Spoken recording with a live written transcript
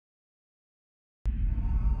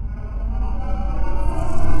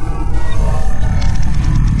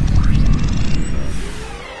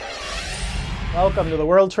Welcome to the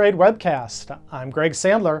World Trade Webcast. I'm Greg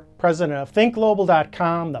Sandler, president of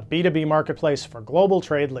thinkglobal.com, the B2B marketplace for global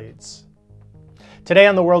trade leads. Today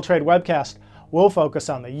on the World Trade Webcast, we'll focus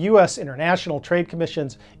on the U.S. International Trade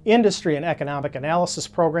Commission's Industry and Economic Analysis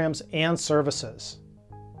programs and services.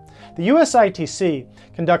 The USITC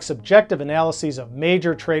conducts objective analyses of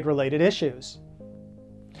major trade-related issues.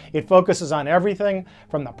 It focuses on everything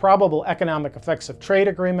from the probable economic effects of trade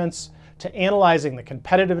agreements to analyzing the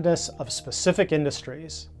competitiveness of specific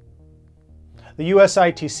industries. The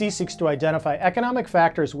USITC seeks to identify economic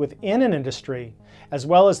factors within an industry, as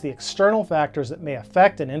well as the external factors that may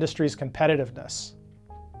affect an industry's competitiveness.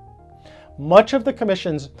 Much of the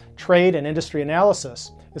Commission's trade and industry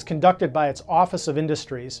analysis is conducted by its Office of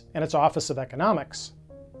Industries and its Office of Economics.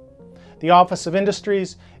 The Office of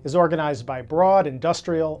Industries is organized by broad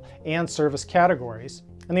industrial and service categories,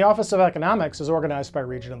 and the Office of Economics is organized by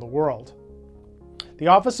region of the world. The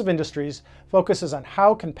Office of Industries focuses on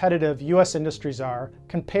how competitive U.S. industries are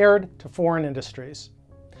compared to foreign industries.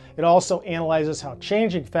 It also analyzes how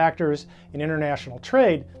changing factors in international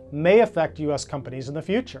trade may affect U.S. companies in the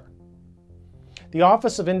future. The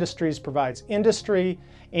Office of Industries provides industry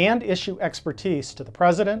and issue expertise to the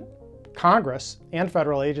President, Congress, and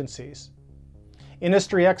federal agencies.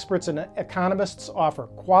 Industry experts and economists offer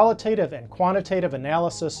qualitative and quantitative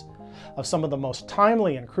analysis of some of the most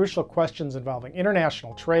timely and crucial questions involving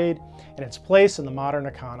international trade and its place in the modern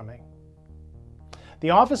economy.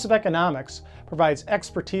 The Office of Economics provides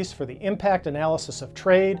expertise for the impact analysis of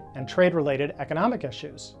trade and trade-related economic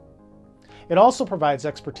issues. It also provides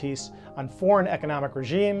expertise on foreign economic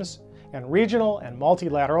regimes and regional and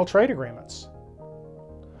multilateral trade agreements.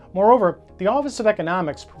 Moreover, the Office of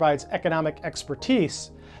Economics provides economic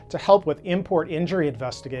expertise to help with import injury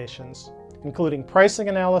investigations, including pricing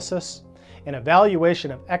analysis and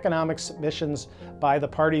evaluation of economic submissions by the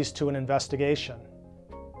parties to an investigation.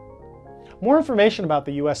 More information about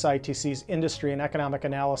the USITC's Industry and Economic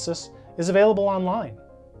Analysis is available online.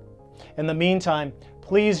 In the meantime,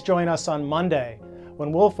 please join us on Monday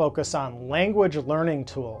when we'll focus on language learning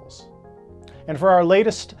tools. And for our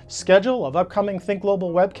latest schedule of upcoming Think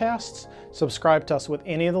Global webcasts, subscribe to us with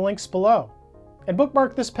any of the links below. And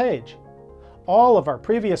bookmark this page. All of our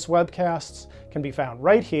previous webcasts can be found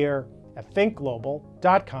right here at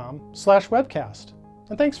thinkglobal.com/webcast.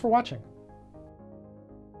 And thanks for watching.